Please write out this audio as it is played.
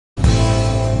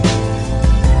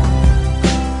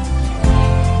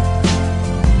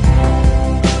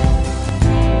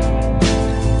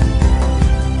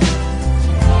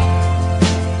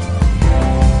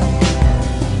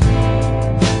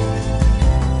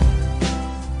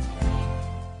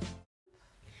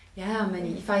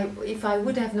if I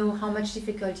would have known how much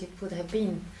difficult it would have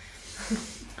been,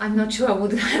 I'm not sure I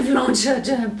would have launched a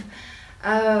jump.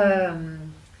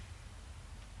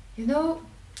 You know,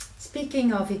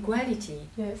 speaking of equality,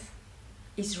 Yes.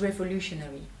 is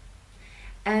revolutionary,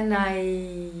 and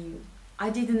I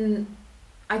didn't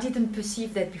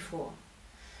perceive that before.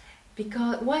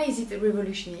 Because why is it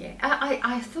revolutionary?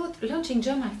 I thought launching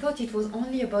Jump, I thought it was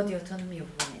only about the autonomy of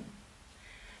women.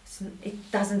 It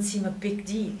doesn't seem a big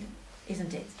deal,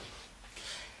 isn't it?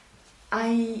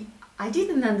 I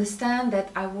didn't understand that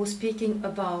I was speaking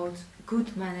about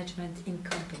good management in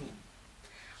company.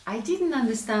 I didn't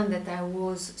understand that I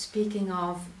was speaking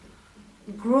of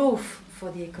growth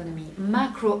for the economy,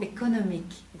 macroeconomic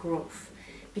growth,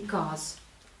 because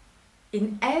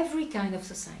in every kind of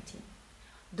society,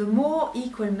 the more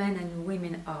equal men and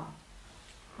women are,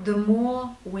 the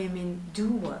more women do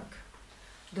work,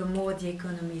 the more the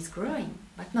economy is growing,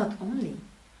 but not only,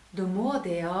 the more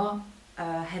they are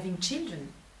having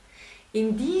children.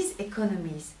 In these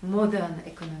economies, modern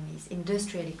economies,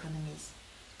 industrial economies,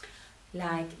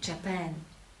 like Japan,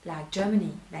 like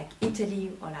Germany, like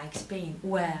Italy or like Spain,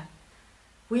 where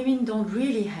women don't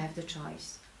really have the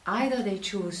choice. Either they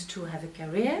choose to have a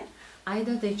career,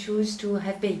 either they choose to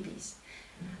have babies.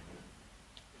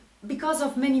 Because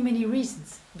of many, many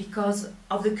reasons. Because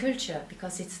of the culture,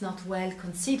 because it's not well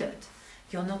considered.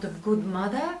 You're not a good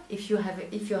mother if you're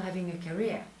having a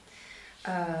career.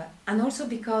 And also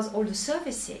because all the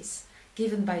services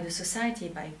given by the society,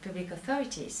 by public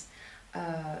authorities,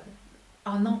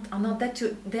 are not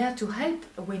there to help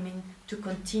women to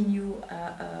continue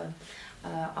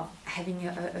of having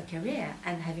a career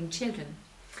and having children.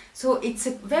 So it's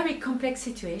a very complex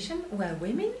situation where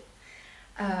women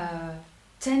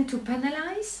tend to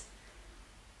penalize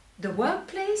the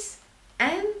workplace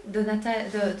and the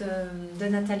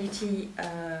natality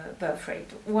birth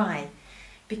rate. Why?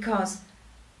 Because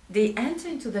they enter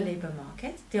into the labor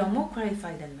market, they are more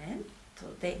qualified than men, so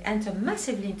they enter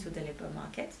massively into the labor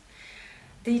market.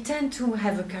 They tend to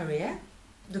have a career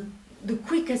the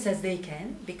quickest as they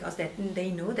can, because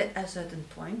they know that at a certain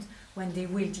point, when they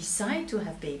will decide to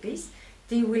have babies,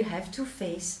 they will have to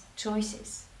face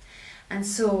choices. And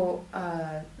so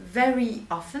very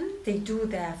often they do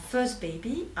their first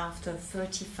baby after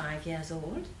 35 years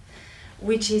old,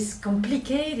 which is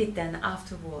complicated then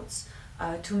afterwards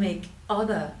to make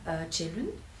other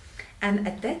children. And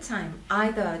at that time,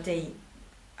 either they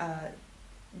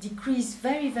decrease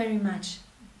very, very much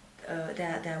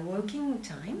their working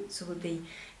time, so they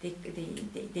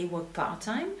work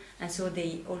part-time, and so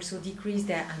they also decrease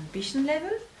their ambition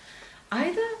level.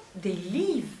 Either they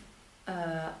leave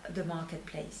the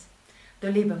marketplace,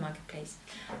 the labor marketplace,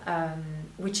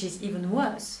 which is even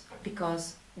worse,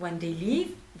 because when they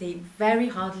leave, they very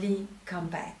hardly come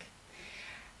back.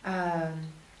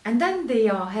 And then they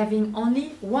are having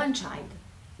only one child,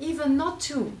 even not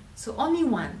two, so only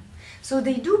one. So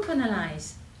they do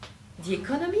penalize the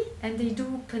economy, and they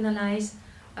do penalize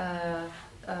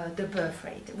the birth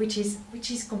rate, which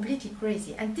is completely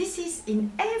crazy. And this is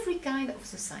in every kind of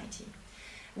society,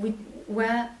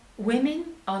 where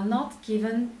women are not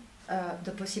given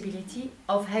the possibility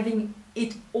of having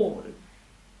it all,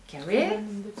 career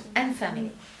and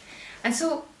family. And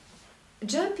so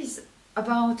Jump is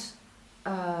about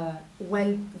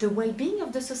the well-being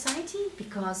of the society,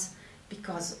 because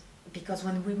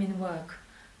when women work,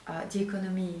 the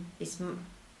economy is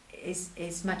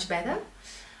much better.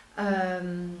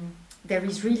 There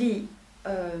is really,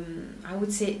 I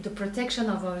would say, the protection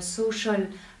of our social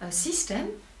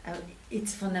system.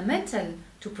 It's fundamental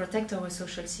to protect our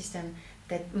social system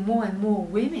that more and more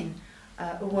women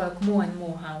work more and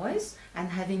more hours, and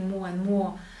having more and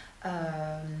more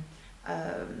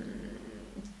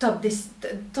top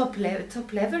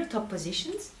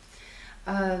positions.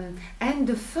 And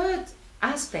the third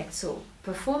aspect, so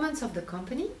performance of the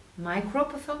company, micro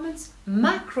performance,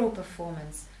 macro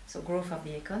performance, so growth of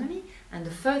the economy. And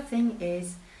the third thing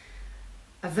is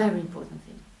a very important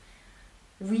thing.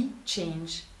 We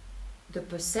change the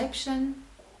perception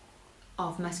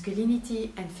of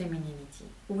masculinity and femininity.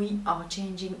 We are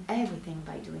changing everything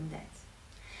by doing that.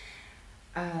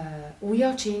 We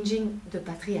are changing the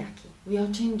patriarchy. We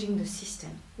are changing the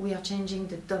system. We are changing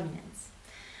the dominance.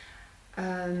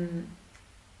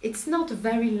 It's not a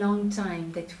very long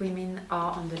time that women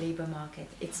are on the labor market.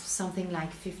 It's something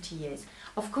like 50 years.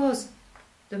 Of course,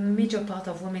 the major part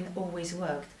of women always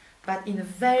worked, but in a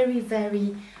very,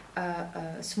 very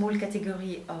small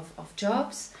category of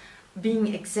jobs,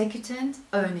 being executant,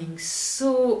 earning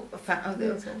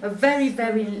a very,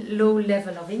 very low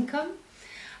level of income,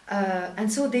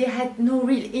 And so they had no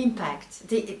real impact.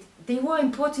 They were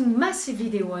important, massively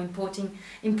they were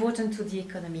important to the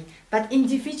economy, but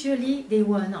individually they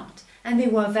were not. And they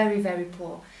were very, very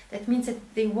poor. That means that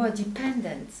they were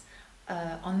dependent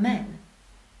on men.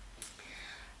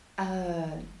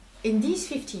 In these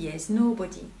 50 years,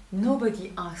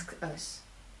 nobody asked us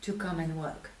to come and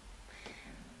work.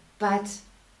 But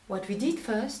what we did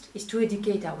first is to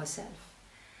educate ourselves.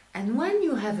 And when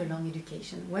you have a long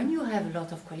education, when you have a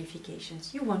lot of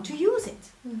qualifications, you want to use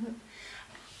it. Mm-hmm.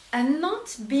 And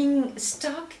not being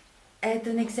stuck at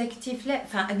an executive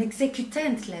an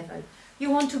executant level. You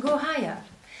want to go higher.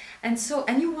 And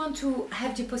you want to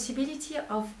have the possibility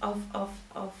of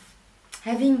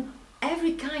having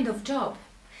every kind of job.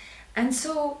 And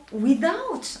so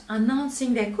without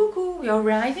announcing that, cuckoo, you're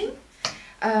arriving,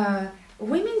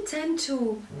 women tend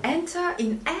to enter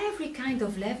in every kind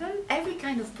of level, every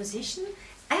kind of position,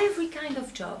 every kind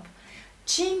of job,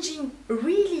 changing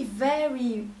really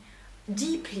very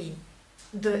deeply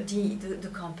the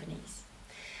companies.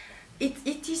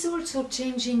 It is also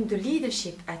changing the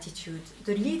leadership attitude,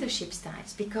 the leadership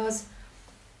styles, because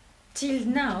till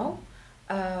now,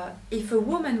 if a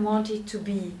woman wanted to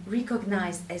be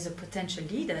recognized as a potential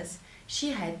leader,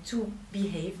 she had to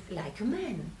behave like a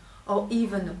man, or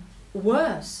even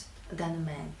worse than a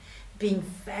man, being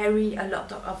a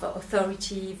lot of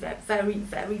authority, very,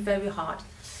 very, very hard.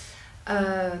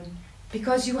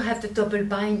 Because you have the double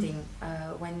binding.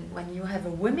 When you have a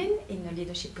woman in a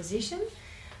leadership position,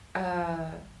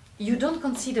 you don't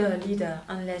consider a leader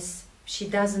unless she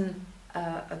doesn't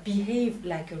behave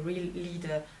like a real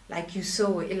leader, like you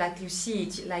saw it, like you see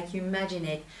it, like you imagine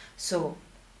it. So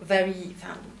very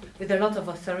with a lot of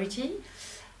authority.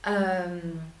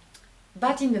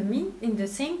 But in the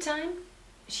same time,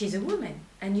 she's a woman,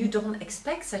 and you don't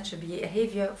expect such a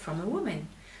behavior from a woman.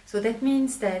 So that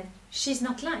means that she's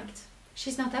not liked,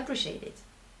 she's not appreciated,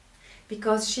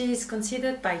 because she is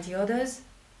considered by the others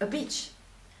a bitch,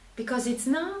 because it's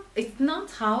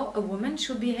not how a woman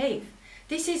should behave.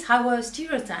 This is our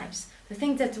stereotypes, the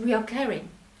things that we are carrying.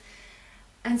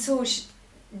 And so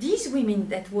these women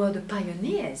that were the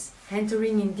pioneers,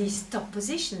 entering in these top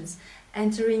positions,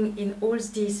 entering in all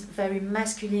these very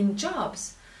masculine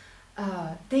jobs,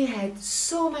 they had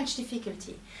so much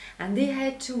difficulty, and they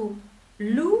had to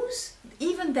lose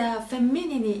even their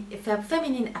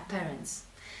feminine appearance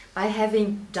by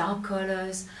having dark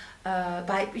colors,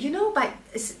 by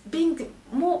being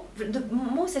the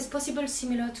most as possible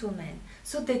similar to a man,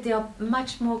 so that they are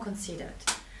much more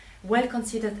well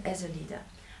considered as a leader.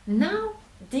 Now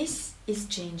this is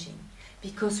changing,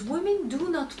 because women do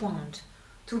not want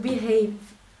to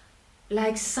behave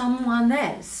like someone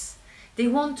else. They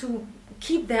want to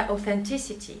keep their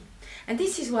authenticity. And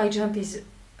this is why Jump is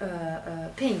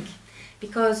pink,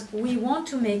 because we want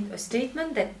to make a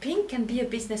statement that pink can be a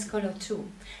business color too.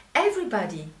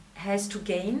 Everybody has to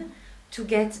gain to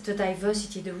get the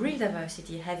diversity, the real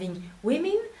diversity, having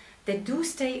women that do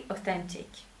stay authentic.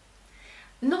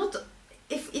 Not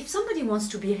if somebody wants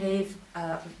to behave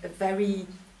very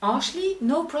harshly,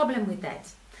 no problem with that.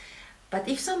 But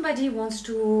if somebody wants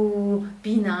to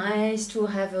be nice, to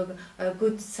have a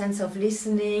good sense of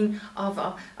listening, of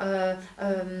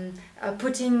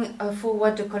putting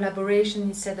forward the collaboration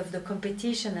instead of the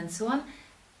competition and so on,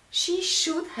 she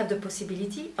should have the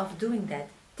possibility of doing that.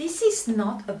 This is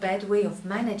not a bad way of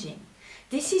managing.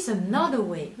 This is another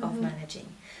way of managing.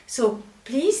 So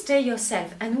please stay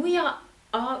yourself. And we are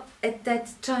at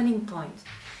that turning point.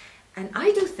 And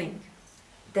I do think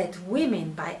that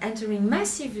women, by entering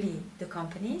massively the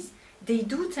companies, they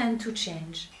do tend to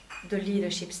change the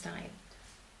leadership style.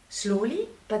 Slowly,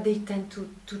 but they tend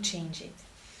to change it.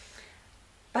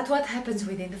 But what happens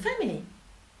within the family?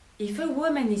 If a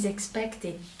woman is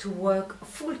expected to work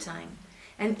full-time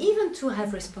and even to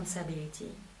have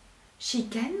responsibility, she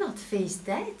cannot face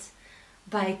that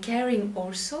by carrying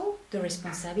also the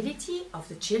responsibility of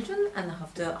the children and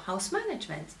of the house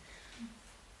management.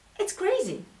 It's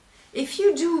crazy. If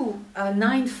you do a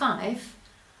 9-5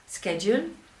 schedule,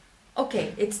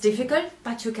 okay, it's difficult,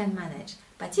 but you can manage.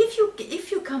 But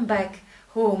if you come back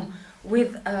home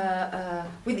with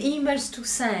emails to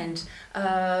send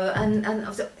and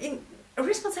a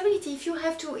responsibility, if you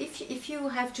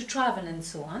have to travel and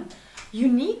so on, you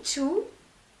need to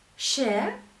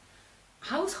share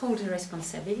household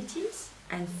responsibilities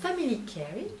and family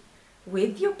caring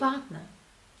with your partner.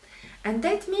 And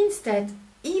that means that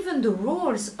even the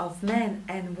roles of men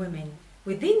and women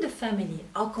within the family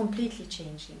are completely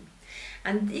changing.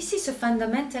 And this is a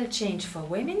fundamental change for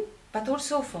women, but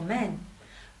also for men.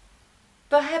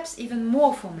 Perhaps even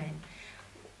more for men.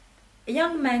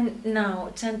 young men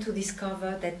now tend to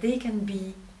discover that they can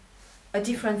be a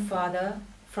different father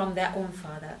from their own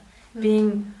father,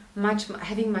 being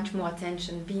having much more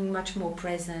attention, being much more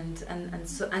present, and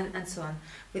so on.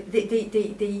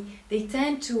 They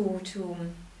tend to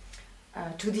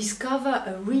discover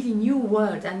a really new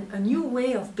world and a new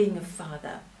way of being a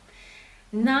father.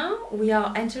 Now we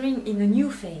are entering in a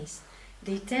new phase.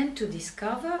 They tend to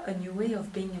discover a new way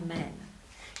of being a man.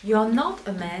 You're not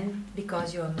a man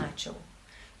because you're a macho.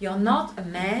 You're not a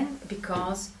man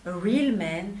because a real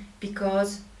man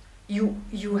because you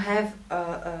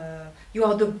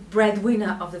are the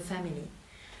breadwinner of the family.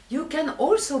 You can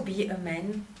also be a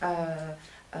man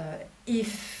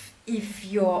if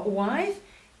your wife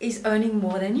is earning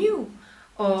more than you,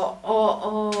 or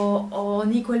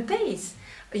on equal pace.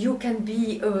 You can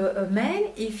be a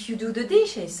man if you do the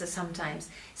dishes sometimes.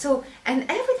 So, and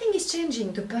everything is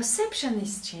changing. The perception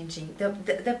is changing.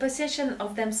 The perception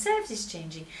of themselves is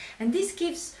changing. And this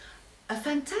gives a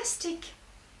fantastic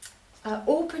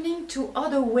opening to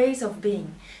other ways of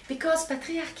being. Because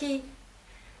patriarchy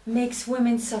makes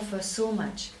women suffer so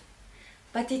much.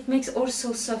 But it makes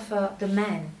also suffer the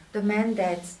man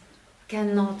that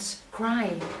cannot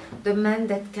cry, the man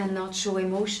that cannot show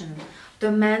emotion,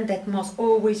 the man that must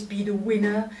always be the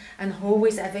winner and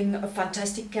always having a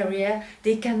fantastic career.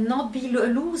 They cannot be a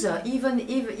loser, even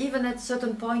at a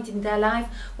certain point in their life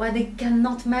where they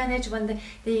cannot manage, when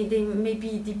they may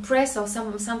be depressed or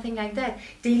something like that.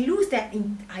 They lose their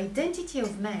identity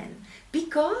of man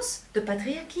because the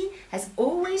patriarchy has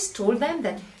always told them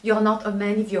that you're not a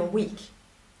man if you're weak.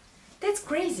 That's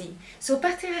crazy. So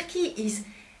patriarchy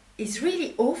is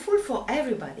really awful for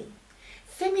everybody.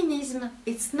 Feminism,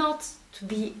 it's not to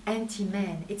be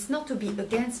anti-man, it's not to be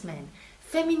against men.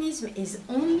 Feminism is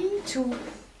only to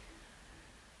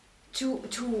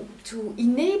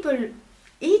enable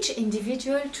each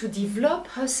individual to develop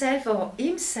herself or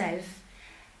himself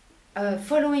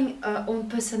following her own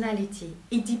personality,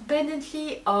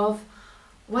 independently of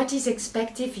what is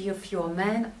expected of you, a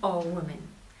man or a woman.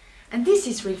 And this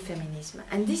is real feminism,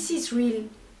 and this is really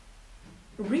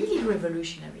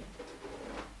revolutionary.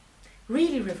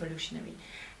 Really revolutionary.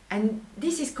 And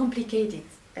this is complicated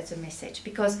as a message,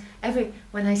 because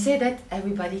when I say that,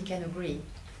 everybody can agree.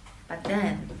 But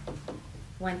then,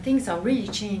 when things are really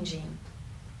changing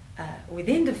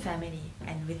within the family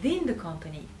and within the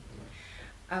company,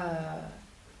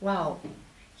 wow,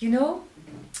 you know,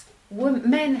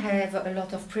 men have a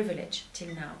lot of privilege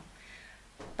till now.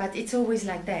 But it's always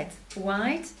like that.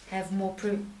 White have more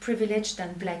privilege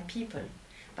than black people.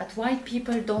 But white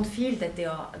people don't feel that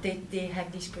they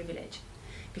have this privilege,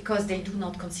 because they do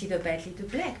not consider badly the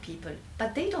black people.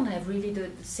 But they don't have really the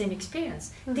same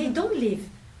experience. Mm-hmm. They don't live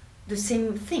the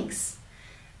same things.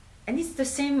 And it's the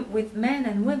same with men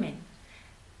and women.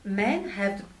 Men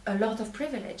have a lot of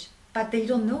privilege, but they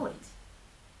don't know it.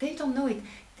 They don't know it.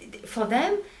 For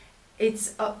them,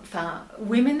 it's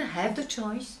women have the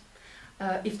choice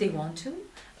if they want to.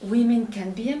 Women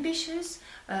can be ambitious.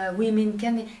 Women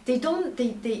can. They do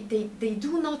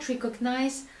not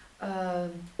recognize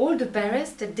all the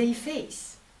barriers that they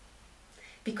face,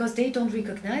 because they don't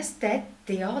recognize that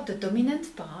they are the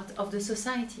dominant part of the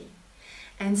society.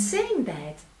 And saying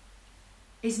that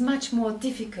is much more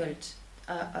difficult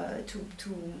to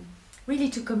really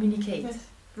to communicate. Yes.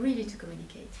 Really to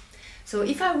communicate. So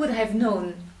if I would have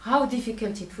known how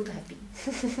difficult it would have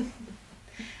been.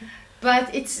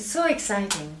 But it's so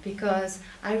exciting, because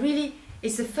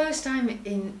it's the first time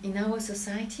in our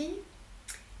society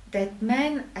that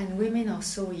men and women are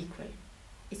so equal.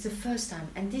 It's the first time,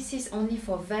 and this is only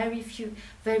for very few,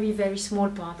 very, very small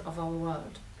part of our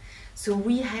world. So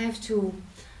we have to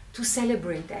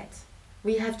celebrate that.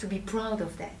 We have to be proud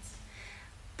of that.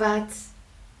 But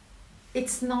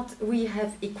it's not, we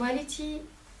have equality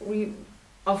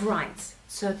of rights,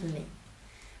 certainly.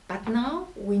 But now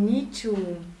we need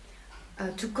to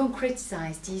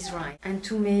concretize these rights and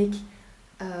to make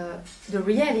the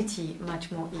reality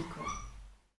much more equal.